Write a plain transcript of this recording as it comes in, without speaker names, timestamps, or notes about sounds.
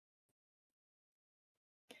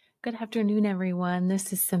Good afternoon, everyone.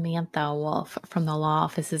 This is Samantha Wolfe from the Law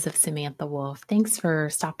Offices of Samantha Wolfe. Thanks for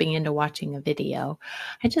stopping into watching a video.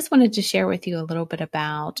 I just wanted to share with you a little bit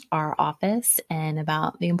about our office and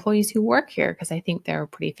about the employees who work here because I think they're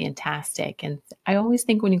pretty fantastic. And I always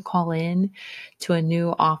think when you call in to a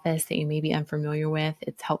new office that you may be unfamiliar with,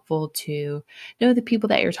 it's helpful to know the people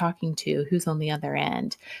that you're talking to, who's on the other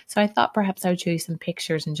end. So I thought perhaps I would show you some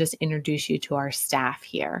pictures and just introduce you to our staff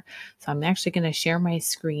here. So I'm actually going to share my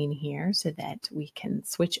screen here so that we can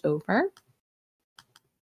switch over.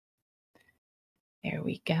 There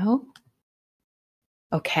we go.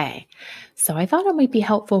 Okay, so I thought it might be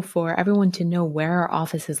helpful for everyone to know where our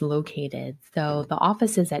office is located. So the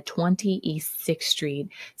office is at 20 East 6th Street,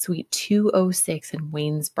 Suite 206 in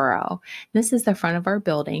Waynesboro. This is the front of our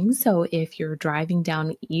building. So if you're driving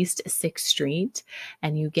down East 6th Street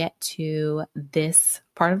and you get to this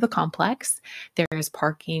part of the complex, there is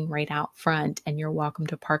parking right out front and you're welcome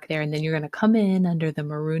to park there. And then you're going to come in under the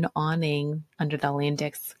maroon awning under the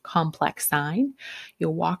Landix complex sign.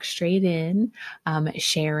 You'll walk straight in.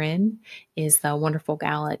 Sharon is the wonderful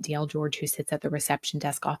gal at DL George who sits at the reception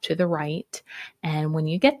desk off to the right. And when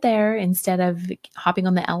you get there, instead of hopping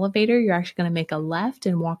on the elevator, you're actually going to make a left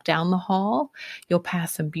and walk down the hall. You'll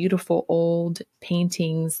pass some beautiful old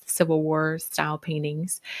paintings, Civil War style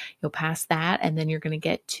paintings. You'll pass that, and then you're going to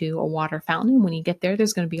get to a water fountain. When you get there,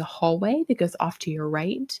 there's going to be a hallway that goes off to your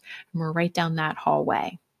right, and we're right down that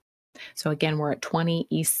hallway. So again, we're at 20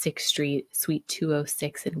 East 6th Street, Suite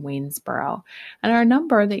 206 in Waynesboro. And our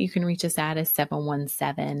number that you can reach us at is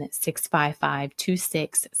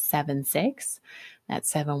 717-655-2676.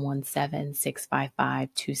 That's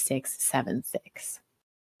 717-655-2676.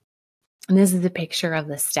 And this is a picture of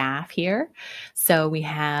the staff here. So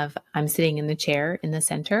I'm sitting in the chair in the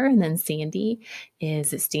center, and then Sandy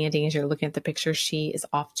is standing as you're looking at the picture. She is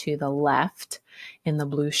off to the left in the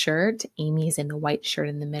blue shirt. Amy is in the white shirt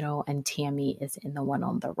in the middle, and Tammy is in the one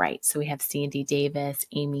on the right. So we have Sandy Davis,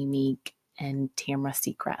 Amy Meek, and Tamra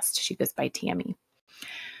Seacrest. She goes by Tammy.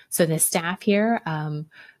 So the staff here,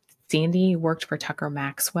 Sandy worked for Tucker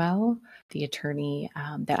Maxwell, the attorney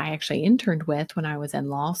that I actually interned with when I was in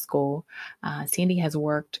law school. Sandy had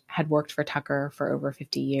worked for Tucker for over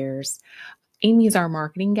 50 years. Amy's our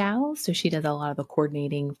marketing gal, so she does a lot of the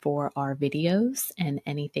coordinating for our videos and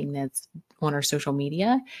anything that's on our social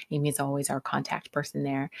media. Amy's always our contact person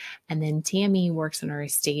there. And then Tammy works in our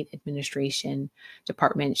estate administration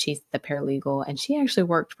department. She's the paralegal, and she actually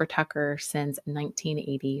worked for Tucker since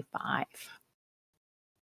 1985.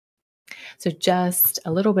 So just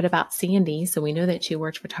a little bit about Sandy. So we know that she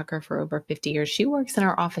worked for Tucker for over 50 years. She works in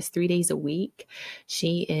our office 3 days a week.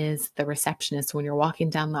 She is the receptionist. So when you're walking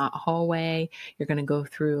down that hallway, you're going to go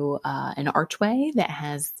through an archway that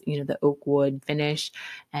has, the oak wood finish,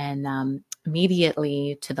 and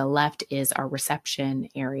immediately to the left is our reception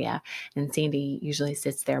area, and Sandy usually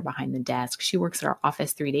sits there behind the desk. She works at our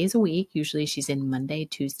office 3 days a week. Usually she's in Monday,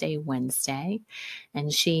 Tuesday, Wednesday,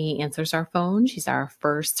 and she answers our phone. She's our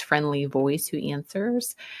first friendly voice who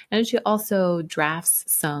answers, and she also drafts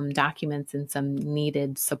some documents and some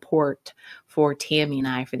needed support for Tammy and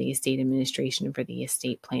I for the estate administration and for the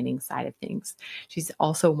estate planning side of things. She's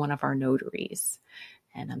also one of our notaries.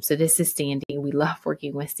 And so this is Sandy. We love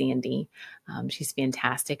working with Sandy. She's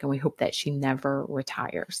fantastic, and we hope that she never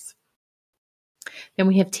retires. Then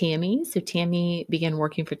we have Tammy. So Tammy began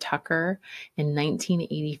working for Tucker in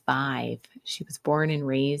 1985. She was born and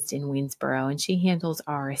raised in Waynesboro, and she handles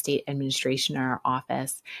our estate administration in our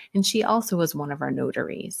office. And she also was one of our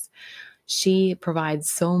notaries. She provides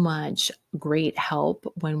so much great help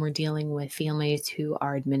when we're dealing with families who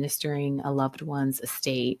are administering a loved one's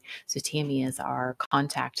estate. So Tammy is our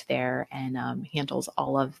contact there and handles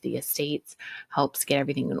all of the estates, helps get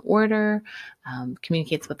everything in order,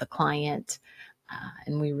 communicates with the client.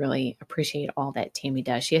 And we really appreciate all that Tammy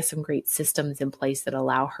does. She has some great systems in place that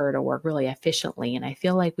allow her to work really efficiently. And I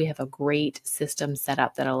feel like we have a great system set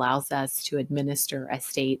up that allows us to administer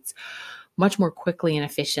estates much more quickly and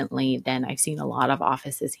efficiently than I've seen a lot of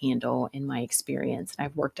offices handle in my experience. And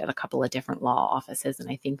I've worked at a couple of different law offices, and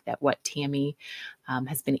I think that what Tammy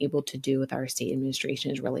has been able to do with our estate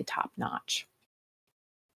administration is really top notch.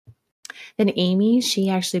 Then Amy, she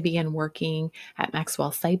actually began working at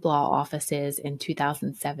Maxwell Site Law offices in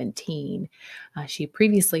 2017. She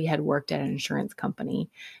previously had worked at an insurance company.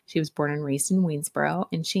 She was born and raised in Waynesboro,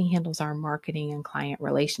 and she handles our marketing and client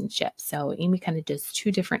relationships. So Amy kind of does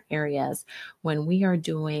two different areas. When we are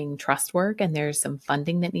doing trust work and there's some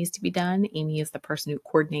funding that needs to be done, Amy is the person who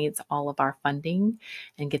coordinates all of our funding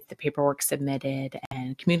and gets the paperwork submitted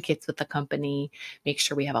and communicates with the company, makes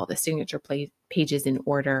sure we have all the signature pages in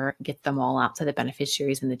order, get them all out to the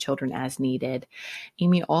beneficiaries and the children as needed.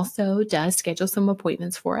 Amy also does schedule some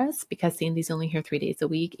appointments for us because Sandy's only here 3 days a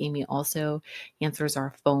week. Amy also answers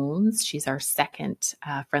our phones. She's our second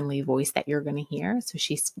friendly voice that you're going to hear. So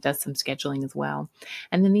she does some scheduling as well.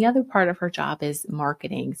 And then the other part of her job is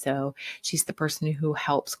marketing. So she's the person who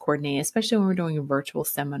helps coordinate, especially when we're doing virtual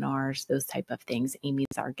seminars, those type of things. Amy's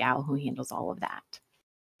our gal who handles all of that.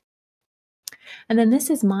 And then this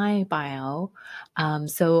is my bio.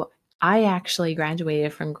 So I actually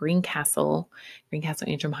graduated from Greencastle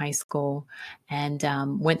Antrim High School, and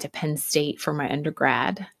went to Penn State for my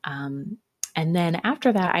undergrad. And then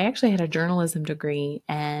after that, I actually had a journalism degree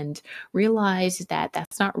and realized that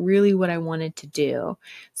that's not really what I wanted to do.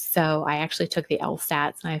 So I actually took the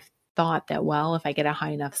LSATs, and I thought that, well, if I get a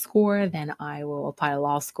high enough score, then I will apply to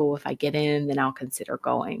law school. If I get in, then I'll consider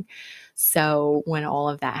going. So when all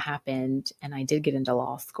of that happened and I did get into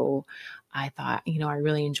law school, I thought, I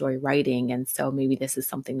really enjoy writing. And so maybe this is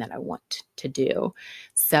something that I want to do.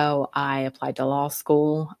 So I applied to law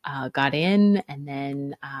school, got in, and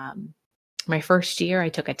then my first year I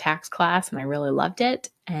took a tax class and I really loved it.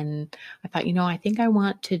 And I thought, I think I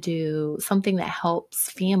want to do something that helps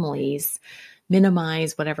families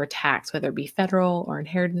minimize whatever tax, whether it be federal or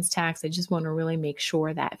inheritance tax. I just want to really make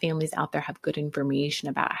sure that families out there have good information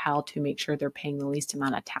about how to make sure they're paying the least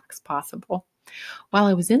amount of tax possible. While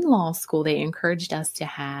I was in law school, they encouraged us to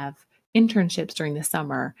have internships during the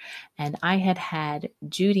summer. And I had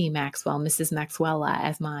Judy Maxwell, Mrs. Maxwella,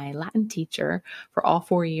 as my Latin teacher for all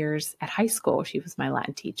 4 years at high school. She was my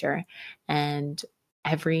Latin teacher. And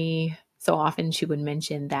every so often she would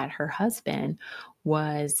mention that her husband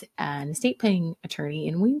was an estate planning attorney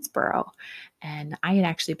in Waynesboro. And I had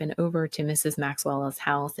actually been over to Mrs. Maxwella's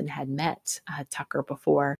house and had met Tucker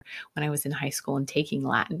before when I was in high school and taking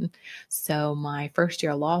Latin. So my first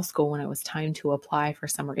year of law school, when it was time to apply for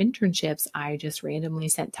summer internships, I just randomly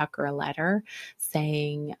sent Tucker a letter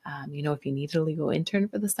saying, if you need a legal intern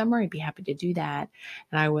for the summer, I'd be happy to do that.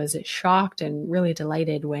 And I was shocked and really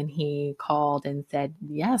delighted when he called and said,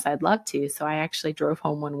 yes, I'd love to. So I actually drove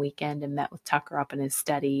home one weekend and met with Tucker up in his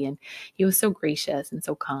study, and he was so gracious and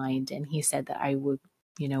so kind. And he said that I would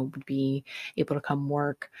be able to come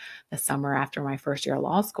work the summer after my first year of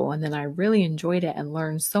law school. And then I really enjoyed it and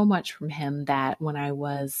learned so much from him that when I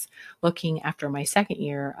was looking after my second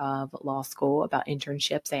year of law school about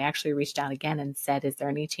internships, I actually reached out again and said, is there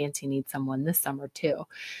any chance you need someone this summer too?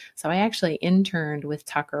 So I actually interned with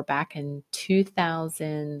Tucker back in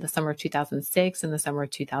the summer of 2006 and the summer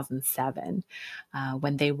of 2007,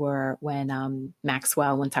 when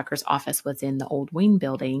Tucker's office was in the old Wayne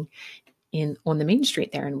building on the main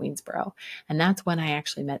street there in Waynesboro. And that's when I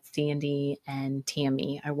actually met Sandy and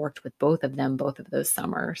Tammy. I worked with both of them, both of those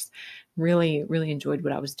summers. Really, really enjoyed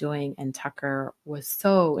what I was doing. And Tucker was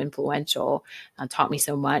so influential, taught me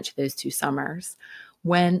so much those 2 summers.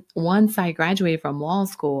 Once I graduated from law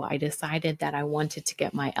school, I decided that I wanted to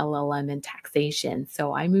get my LLM in taxation.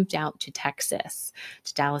 So I moved out to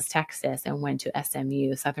Dallas, Texas, and went to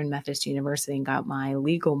SMU, Southern Methodist University, and got my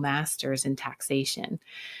legal master's in taxation.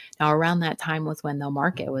 Now, around that time was when the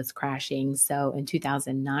market was crashing. So in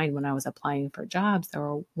 2009, when I was applying for jobs,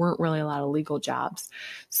 there weren't really a lot of legal jobs.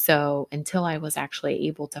 So until I was actually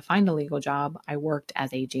able to find a legal job, I worked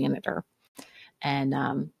as a janitor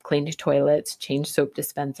and cleaned toilets, changed soap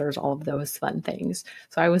dispensers, all of those fun things.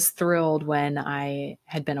 So I was thrilled when I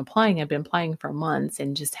had been applying. I'd been applying for months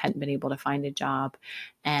and just hadn't been able to find a job.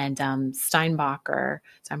 And Steinbacher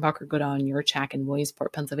Goodall and Yurchak in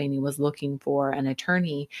Williamsport, Pennsylvania, was looking for an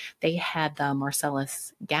attorney. They had the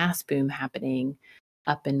Marcellus gas boom happening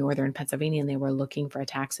up in northern Pennsylvania, and they were looking for a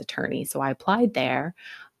tax attorney. So I applied there.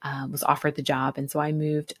 Was offered the job. And so I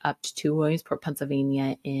moved up to Williamsport,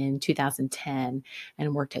 Pennsylvania in 2010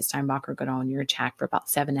 and worked at Steinbacher, Goodall, and Yurchak for about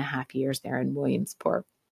 7.5 years there in Williamsport.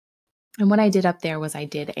 And what I did up there was I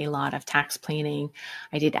did a lot of tax planning.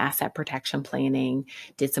 I did asset protection planning,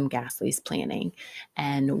 did some gas lease planning.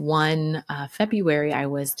 And one February, I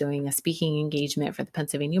was doing a speaking engagement for the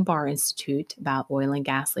Pennsylvania Bar Institute about oil and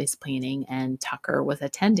gas lease planning, and Tucker was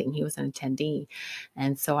attending. He was an attendee.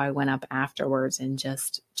 And so I went up afterwards and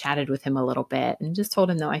just chatted with him a little bit and just told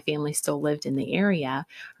him that my family still lived in the area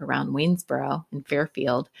around Waynesboro and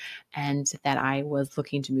Fairfield, and that I was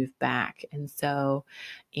looking to move back. And so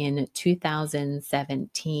in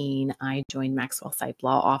 2017, I joined Maxwell Sipe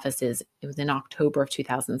Law Offices. It was in October of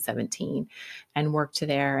 2017, and worked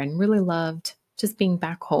there and really loved just being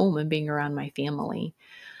back home and being around my family.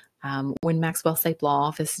 When Maxwell Safe Law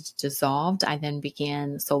Office dissolved, I then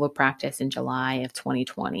began solo practice in July of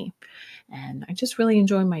 2020. And I just really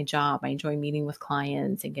enjoy my job. I enjoy meeting with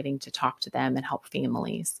clients and getting to talk to them and help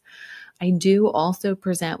families. I do also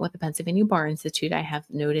present with the Pennsylvania Bar Institute. I have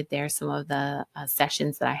noted there some of the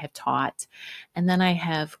sessions that I have taught. And then I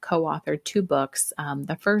have co-authored 2 books.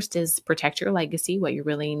 The first is Protect Your Legacy, What You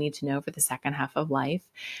Really Need to Know for the Second Half of Life.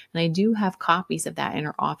 And I do have copies of that in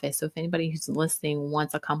our office. So if anybody who's listening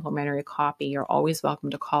wants a complimentary copy, you're always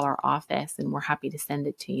welcome to call our office and we're happy to send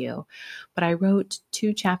it to you. But I wrote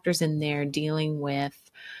 2 chapters in there dealing with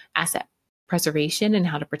asset preservation and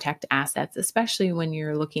how to protect assets, especially when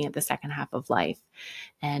you're looking at the second half of life.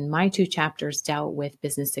 And my 2 chapters dealt with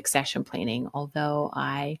business succession planning. Although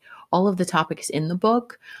all of the topics in the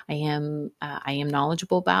book, I am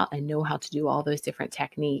knowledgeable about and know how to do all those different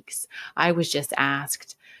techniques. I was just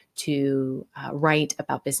asked to write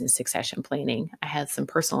about business succession planning. I had some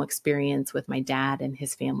personal experience with my dad and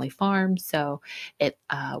his family farm, so it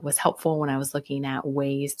was helpful when I was looking at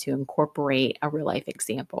ways to incorporate a real life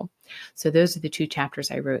example. So those are the 2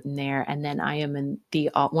 chapters I wrote in there. And then I am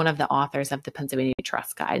one of the authors of the Pennsylvania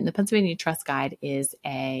Trust Guide. And the Pennsylvania Trust Guide is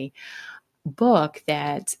a book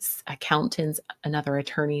that accountants and other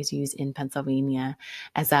attorneys use in Pennsylvania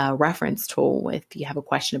as a reference tool. If you have a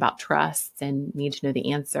question about trusts and need to know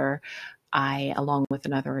the answer, I, along with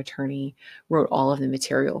another attorney, wrote all of the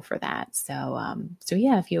material for that. So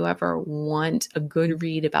yeah, if you ever want a good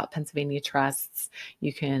read about Pennsylvania trusts,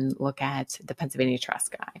 you can look at the Pennsylvania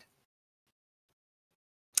Trust Guide.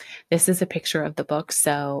 This is a picture of the book.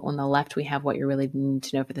 So on the left, we have what you really need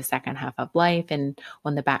to know for the second half of life. And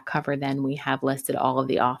on the back cover, then we have listed all of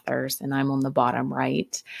the authors, and I'm on the bottom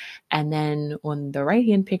right. And then on the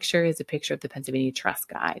right-hand picture is a picture of the Pennsylvania Trust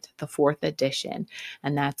Guide, the 4th edition.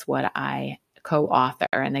 And that's what I co-author.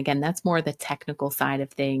 And again, that's more the technical side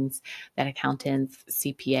of things that accountants,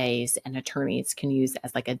 CPAs, and attorneys can use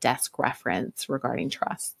as like a desk reference regarding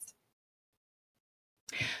trusts.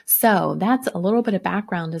 So that's a little bit of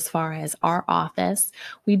background as far as our office.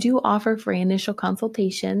 We do offer free initial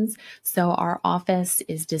consultations. So our office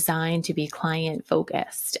is designed to be client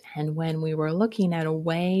focused. And when we were looking at a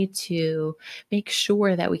way to make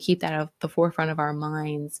sure that we keep that at the forefront of our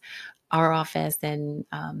minds, our office and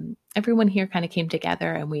everyone here kind of came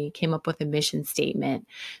together and we came up with a mission statement.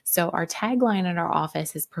 So our tagline at our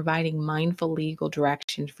office is providing mindful legal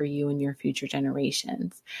direction for you and your future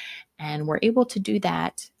generations. And we're able to do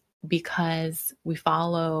that because we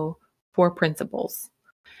follow 4 principles.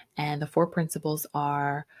 And the 4 principles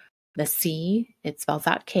are the C, it spells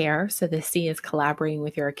out care. So the C is collaborating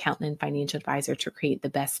with your accountant and financial advisor to create the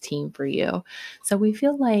best team for you. So we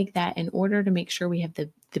feel like that in order to make sure we have the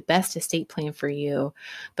best estate plan for you,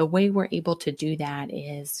 the way we're able to do that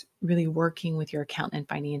is really working with your accountant and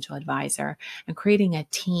financial advisor and creating a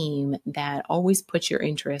team that always puts your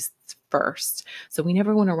interests first. So we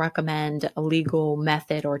never want to recommend a legal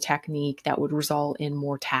method or technique that would result in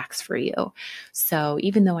more tax for you. So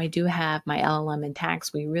even though I do have my LLM in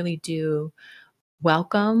tax, we really do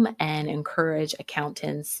welcome and encourage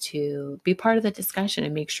accountants to be part of the discussion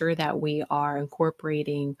and make sure that we are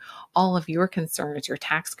incorporating all of your concerns, your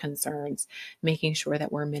tax concerns, making sure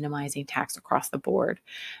that we're minimizing tax across the board.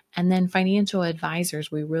 And then financial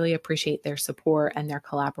advisors, we really appreciate their support and their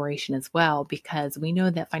collaboration as well, because we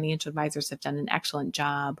know that financial advisors have done an excellent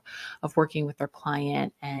job of working with their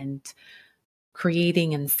client and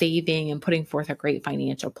creating and saving and putting forth a great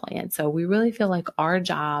financial plan. So we really feel like our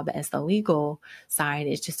job as the legal side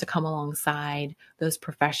is just to come alongside those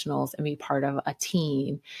professionals and be part of a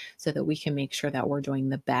team so that we can make sure that we're doing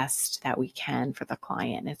the best that we can for the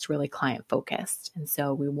client. It's really client focused. And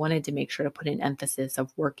so we wanted to make sure to put an emphasis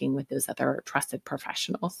of working with those other trusted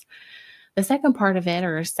professionals. The second part of it,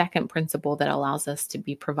 or a second principle that allows us to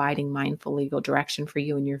be providing mindful legal direction for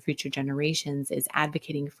you and your future generations, is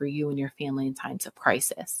advocating for you and your family in times of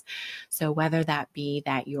crisis. So whether that be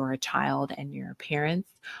that you're a child and your parents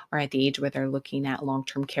are at the age where they're looking at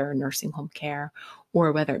long-term care or nursing home care,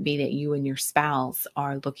 or whether it be that you and your spouse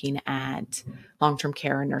are looking at long-term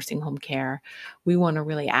care or nursing home care, we want to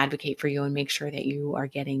really advocate for you and make sure that you are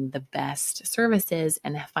getting the best services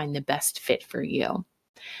and find the best fit for you.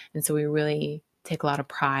 And so we really take a lot of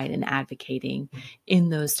pride in advocating in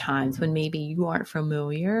those times when maybe you aren't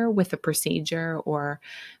familiar with the procedure or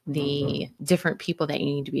the different people that you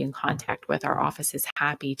need to be in contact with. Our office is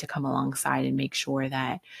happy to come alongside and make sure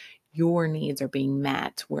that your needs are being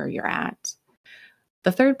met where you're at.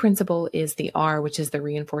 The third principle is the R, which is the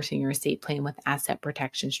reinforcing your estate plan with asset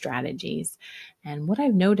protection strategies. And what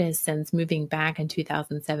I've noticed since moving back in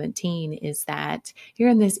 2017 is that here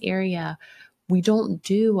in this area, we don't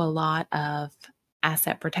do a lot of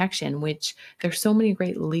asset protection, which there's so many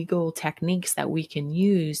great legal techniques that we can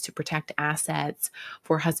use to protect assets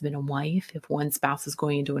for husband and wife if one spouse is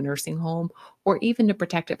going into a nursing home, or even to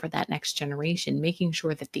protect it for that next generation, making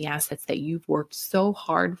sure that the assets that you've worked so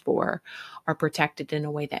hard for are protected in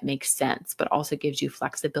a way that makes sense, but also gives you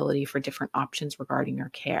flexibility for different options regarding your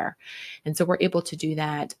care. And so we're able to do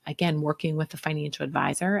that, again, working with a financial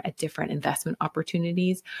advisor at different investment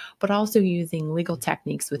opportunities, but also using legal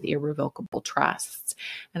techniques with irrevocable trusts.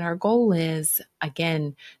 And our goal is,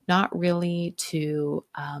 again, not really to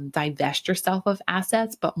divest yourself of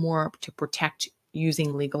assets, but more to protect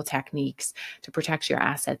using legal techniques to protect your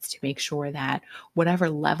assets, to make sure that whatever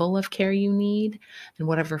level of care you need and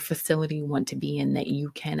whatever facility you want to be in, that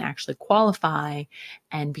you can actually qualify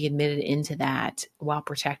and be admitted into that while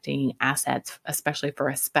protecting assets, especially for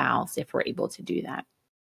a spouse, if we're able to do that.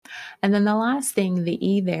 And then the last thing, the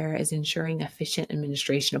E there, is ensuring efficient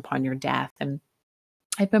administration upon your death. And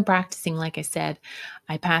I've been practicing, like I said,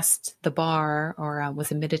 I passed the bar, or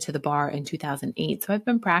was admitted to the bar in 2008. So I've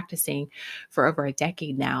been practicing for over a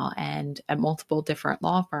decade now, and at multiple different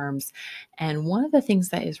law firms. And one of the things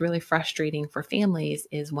that is really frustrating for families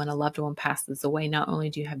is when a loved one passes away, not only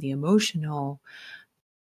do you have the emotional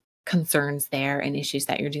concerns there and issues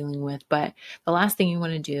that you're dealing with, but the last thing you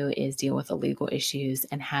want to do is deal with the legal issues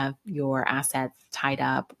and have your assets tied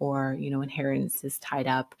up, or, inheritances tied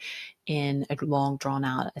up in a long drawn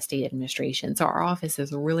out estate administration. So our office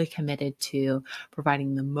is really committed to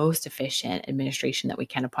providing the most efficient administration that we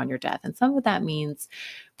can upon your death. And some of that means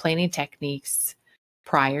planning techniques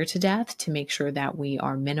prior to death to make sure that we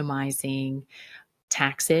are minimizing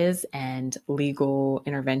taxes and legal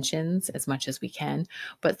interventions as much as we can.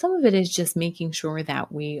 But some of it is just making sure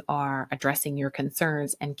that we are addressing your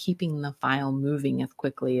concerns and keeping the file moving as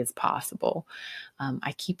quickly as possible.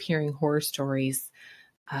 I keep hearing horror stories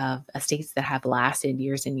of estates that have lasted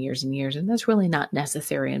years and years and years, and that's really not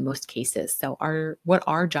necessary in most cases. So what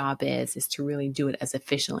our job is to really do it as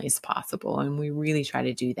efficiently as possible, and we really try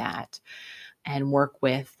to do that and work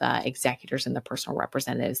with executors and the personal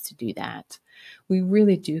representatives to do that. We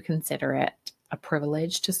really do consider it a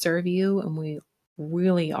privilege to serve you, and we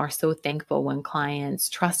really are so thankful when clients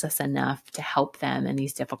trust us enough to help them in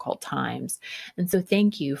these difficult times. And so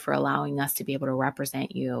thank you for allowing us to be able to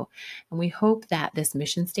represent you. And we hope that this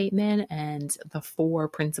mission statement and the 4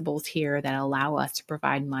 principles here that allow us to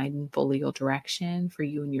provide mindful legal direction for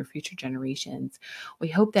you and your future generations, we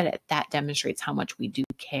hope that that demonstrates how much we do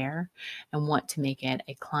care and want to make it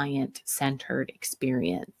a client-centered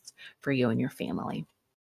experience for you and your family.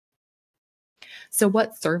 So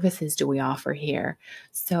what services do we offer here?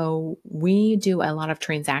 So we do a lot of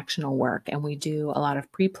transactional work, and we do a lot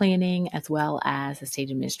of pre-planning as well as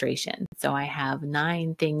estate administration. So I have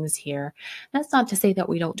 9 things here. That's not to say that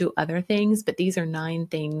we don't do other things, but these are 9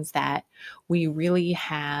 things that we really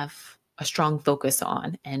have a strong focus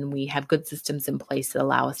on, and we have good systems in place that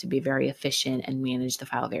allow us to be very efficient and manage the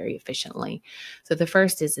file very efficiently. So the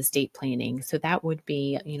first is estate planning. So that would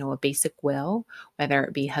be, a basic will, whether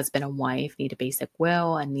it be husband and wife need a basic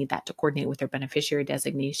will and need that to coordinate with their beneficiary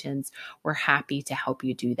designations. We're happy to help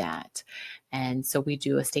you do that. And so we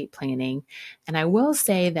do estate planning. And I will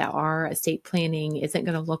say that our estate planning isn't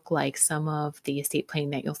going to look like some of the estate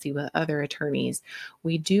planning that you'll see with other attorneys.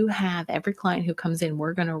 We do have every client who comes in,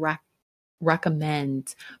 we're going to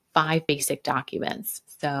recommend 5 basic documents.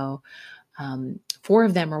 So 4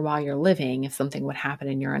 of them are while you're living. If something would happen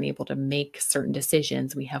and you're unable to make certain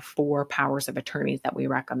decisions, we have 4 powers of attorneys that we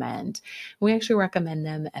recommend. We actually recommend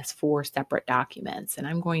them as 4 separate documents. And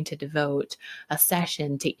I'm going to devote a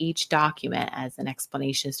session to each document as an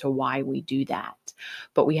explanation as to why we do that.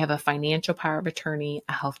 But we have a financial power of attorney,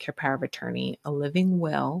 a healthcare power of attorney, a living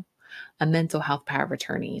will, a mental health power of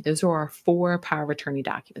attorney. Those are our 4 power of attorney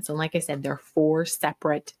documents. And like I said, they're 4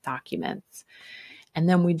 separate documents. And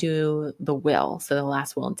then we do the will, so the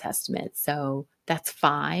last will and testament. So that's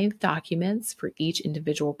 5 documents for each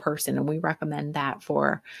individual person. And we recommend that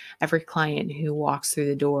for every client who walks through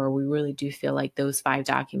the door. We really do feel like those 5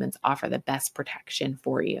 documents offer the best protection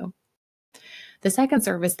for you. The second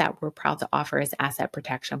service that we're proud to offer is asset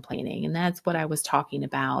protection planning. And that's what I was talking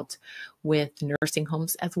about with nursing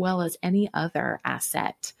homes, as well as any other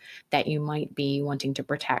asset that you might be wanting to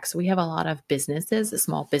protect. So we have a lot of businesses,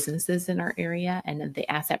 small businesses in our area, and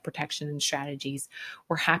the asset protection and strategies,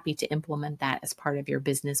 we're happy to implement that as part of your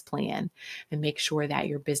business plan and make sure that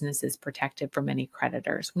your business is protected from any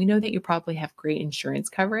creditors. We know that you probably have great insurance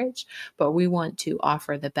coverage, but we want to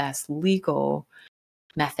offer the best legal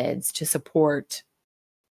methods to support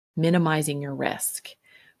minimizing your risk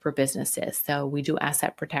for businesses. So we do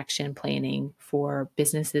asset protection planning for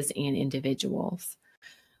businesses and individuals.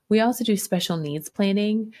 We also do special needs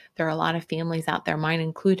planning. There are a lot of families out there, mine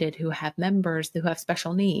included, who have members who have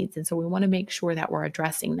special needs. And so we want to make sure that we're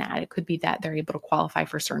addressing that. It could be that they're able to qualify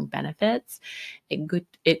for certain benefits.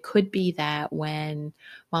 It could be that when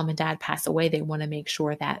mom and dad pass away, they want to make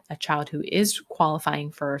sure that a child who is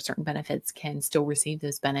qualifying for certain benefits can still receive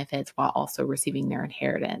those benefits while also receiving their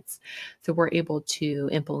inheritance. So we're able to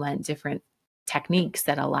implement different techniques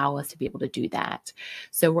that allow us to be able to do that.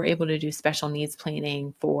 So we're able to do special needs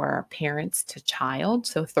planning for parents to child.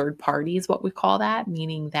 So third party is what we call that,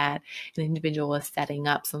 meaning that an individual is setting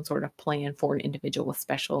up some sort of plan for an individual with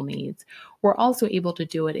special needs. We're also able to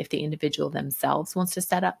do it if the individual themselves wants to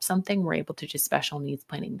set up something. We're able to do special needs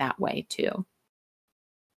planning that way too.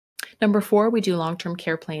 Number 4, we do long-term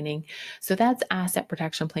care planning. So that's asset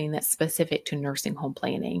protection planning that's specific to nursing home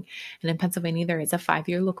planning. And in Pennsylvania, there is a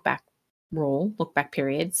 5-year look back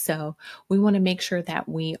period. So we want to make sure that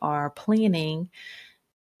we are planning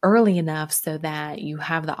early enough so that you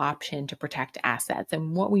have the option to protect assets.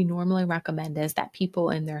 And what we normally recommend is that people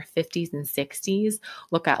in their 50s and 60s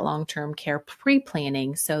look at long-term care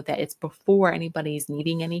pre-planning so that it's before anybody's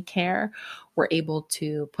needing any care. We're able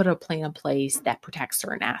to put a plan in place that protects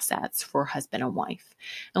certain assets for husband and wife.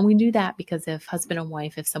 And we do that because if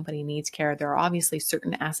somebody needs care, there are obviously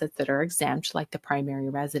certain assets that are exempt, like the primary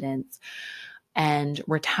residence and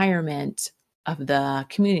retirement of the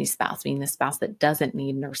community spouse, meaning the spouse that doesn't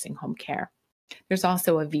need nursing home care. There's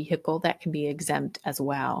also a vehicle that can be exempt as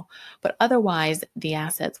well. But otherwise, the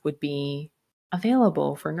assets would be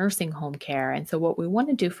available for nursing home care. And so what we want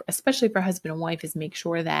to do, especially for husband and wife, is make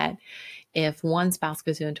sure that if one spouse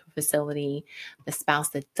goes into a facility, the spouse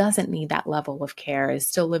that doesn't need that level of care is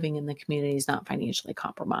still living in the community, is not financially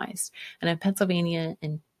compromised. And in Pennsylvania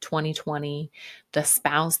in 2020, the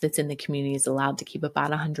spouse that's in the community is allowed to keep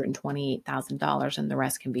about $128,000 and the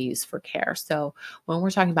rest can be used for care. So when we're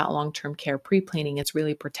talking about long-term care pre-planning, it's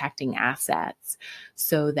really protecting assets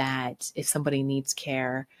so that if somebody needs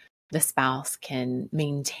care, the spouse can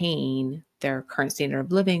maintain their current standard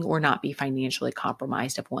of living or not be financially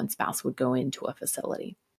compromised if one spouse would go into a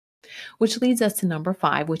facility. Which leads us to number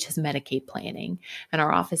 5, which is Medicaid planning. And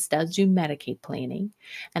our office does do Medicaid planning.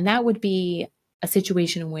 And that would be a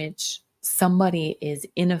situation in which somebody is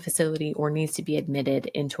in a facility or needs to be admitted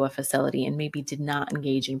into a facility and maybe did not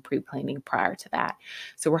engage in pre-planning prior to that.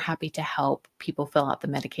 So we're happy to help people fill out the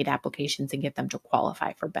Medicaid applications and get them to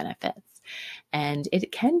qualify for benefits. And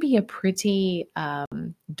it can be a pretty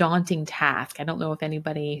daunting task. I don't know if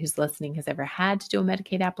anybody who's listening has ever had to do a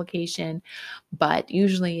Medicaid application, but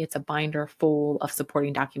usually it's a binder full of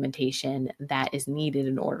supporting documentation that is needed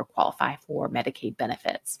in order to qualify for Medicaid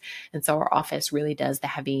benefits. And so our office really does the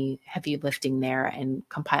heavy lifting there and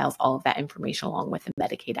compiles all of that information along with the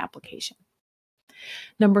Medicaid application.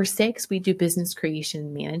 Number 6, we do business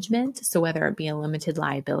creation management. So whether it be a limited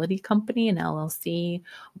liability company, an LLC,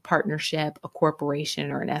 a partnership, a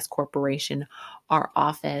corporation, or an S corporation, our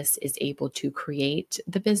office is able to create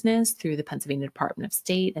the business through the Pennsylvania Department of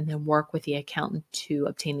State and then work with the accountant to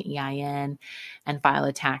obtain the EIN and file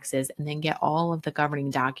the taxes and then get all of the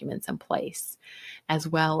governing documents in place, as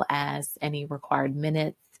well as any required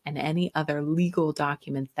minutes and any other legal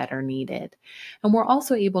documents that are needed. And we're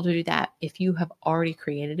also able to do that if you have already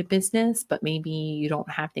created a business, but maybe you don't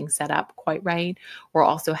have things set up quite right. We're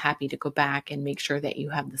also happy to go back and make sure that you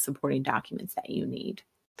have the supporting documents that you need.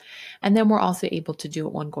 And then we're also able to do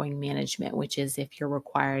ongoing management, which is if you're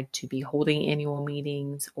required to be holding annual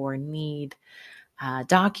meetings or need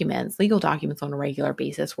legal documents on a regular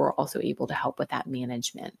basis, we're also able to help with that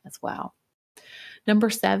management as well.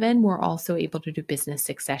 Number 7, we're also able to do business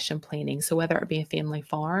succession planning. So whether it be a family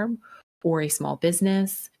farm or a small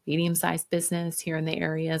business, medium-sized business here in the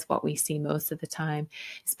area is what we see most of the time,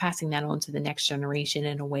 is passing that on to the next generation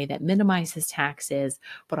in a way that minimizes taxes,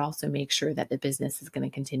 but also makes sure that the business is going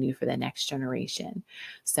to continue for the next generation.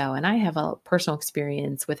 So, and I have a personal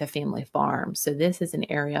experience with a family farm. So this is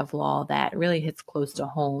an area of law that really hits close to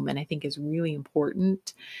home and I think is really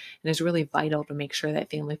important and is really vital to make sure that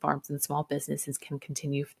family farms and small businesses can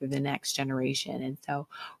continue through the next generation. And so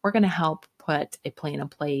we're going to help put a plan in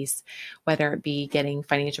place, whether it be getting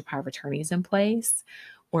financial power of attorneys in place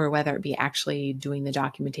or whether it be actually doing the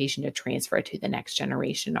documentation to transfer it to the next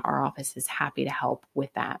generation. Our office is happy to help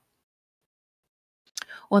with that.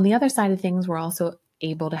 On the other side of things, we're also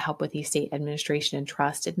able to help with estate administration and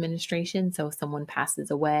trust administration. So if someone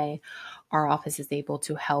passes away, our office is able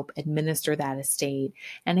to help administer that estate.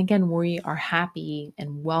 And again, we are happy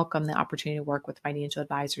and welcome the opportunity to work with financial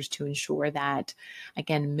advisors to ensure that,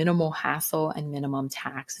 again, minimal hassle and minimum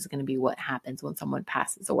tax is going to be what happens when someone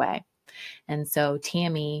passes away. And so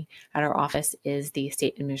Tammy at our office is the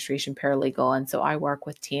estate administration paralegal. And so I work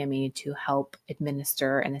with Tammy to help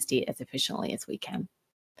administer an estate as efficiently as we can.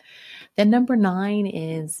 Then number 9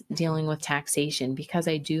 is dealing with taxation. Because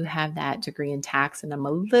I do have that degree in tax and I'm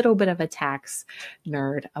a little bit of a tax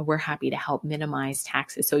nerd, we're happy to help minimize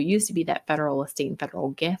taxes. So it used to be that federal estate and federal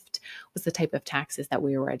gift was the type of taxes that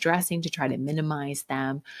we were addressing to try to minimize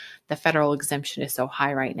them. The federal exemption is so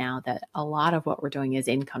high right now that a lot of what we're doing is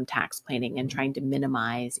income tax planning and trying to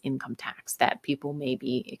minimize income tax that people may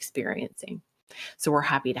be experiencing. So we're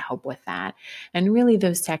happy to help with that. And really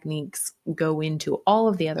those techniques go into all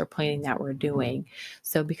of the other planning that we're doing.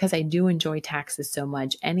 So because I do enjoy taxes so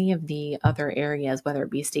much, any of the other areas, whether it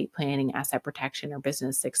be estate planning, asset protection, or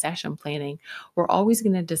business succession planning, we're always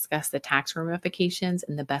going to discuss the tax ramifications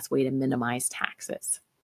and the best way to minimize taxes.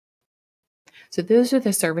 So those are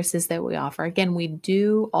the services that we offer. Again, we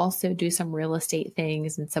do also do some real estate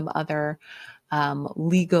things and some other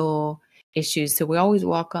legal issues. So we always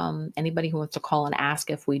welcome anybody who wants to call and ask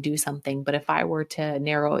if we do something. But if I were to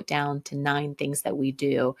narrow it down to 9 things that we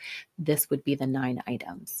do, this would be the 9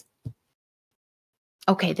 items.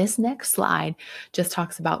 Okay, this next slide just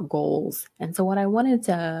talks about goals. And so what I wanted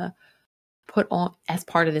to put on as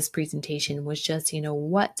part of this presentation was just,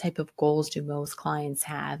 what type of goals do most clients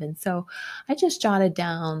have? And so I just jotted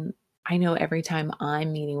down, I know every time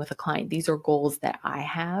I'm meeting with a client, these are goals that I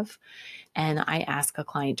have. And I ask a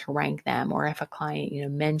client to rank them, or if a client,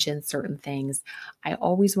 mentions certain things, I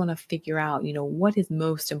always want to figure out, what is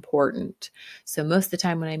most important. So most of the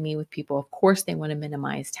time when I meet with people, of course, they want to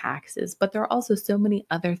minimize taxes, but there are also so many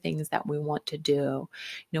other things that we want to do.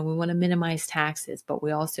 We want to minimize taxes, but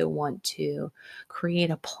we also want to create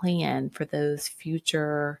a plan for those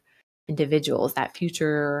future individuals, that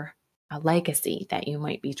future a legacy that you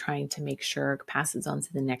might be trying to make sure passes on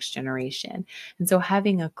to the next generation. And so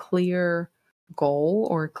having a clear goal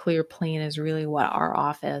or a clear plan is really what our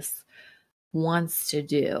office wants to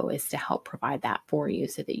do, is to help provide that for you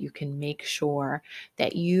so that you can make sure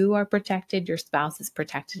that you are protected, your spouse is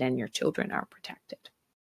protected, and your children are protected.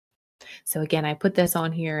 So again, I put this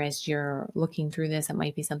on here as you're looking through this. It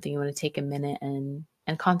might be something you want to take a minute and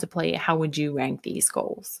contemplate. How would you rank these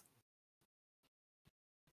goals?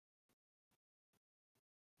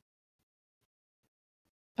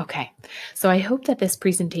 Okay, so I hope that this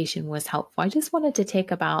presentation was helpful. I just wanted to take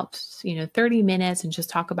about 30 minutes and just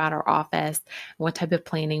talk about our office, what type of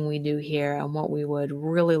planning we do here, and what we would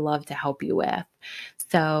really love to help you with.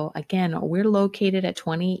 So again, we're located at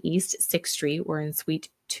 20 East 6th Street. We're in Suite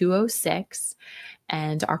 206,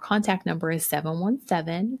 and our contact number is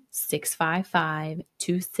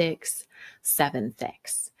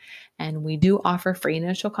 717-655-2676. And we do offer free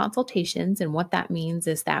initial consultations. And what that means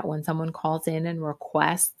is that when someone calls in and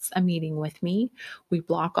requests a meeting with me, we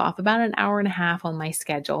block off about an hour and a half on my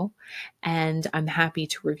schedule. And I'm happy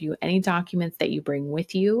to review any documents that you bring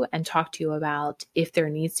with you and talk to you about if there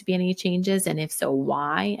needs to be any changes, and if so,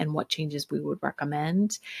 why, and what changes we would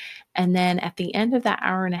recommend. And then at the end of that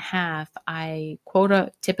hour and a half, I quote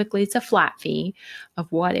typically it's a flat fee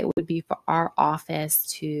of what it would be for our office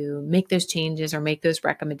to make those changes or make those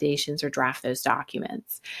recommendations or draft those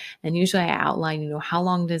documents. And usually I outline, how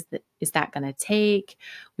long is that going to take?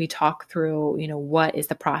 We talk through, what is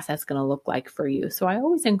the process going to look like for you? So I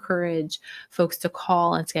always encourage folks to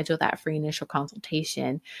call and schedule that free initial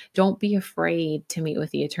consultation. Don't be afraid to meet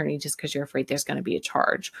with the attorney just because you're afraid there's going to be a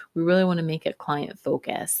charge. We really want to make it client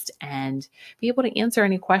focused and be able to answer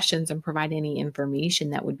any questions and provide any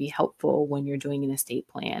information that would be helpful when you're doing an estate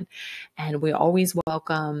plan. And we always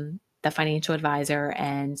welcome the financial advisor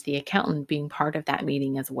and the accountant being part of that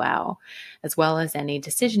meeting as well as any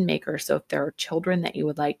decision maker. So if there are children that you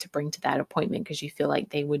would like to bring to that appointment because you feel like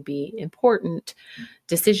they would be important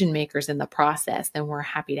decision makers in the process, then we're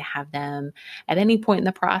happy to have them at any point in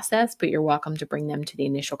the process, but you're welcome to bring them to the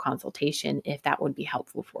initial consultation if that would be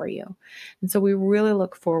helpful for you. And so we really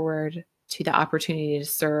look forward to the opportunity to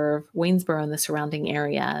serve Waynesboro and the surrounding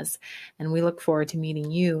areas. And we look forward to meeting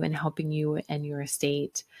you and helping you and your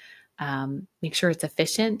estate make sure it's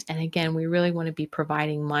efficient. And again, we really want to be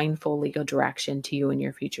providing mindful legal direction to you and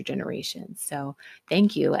your future generations. So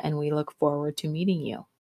thank you. And we look forward to meeting you.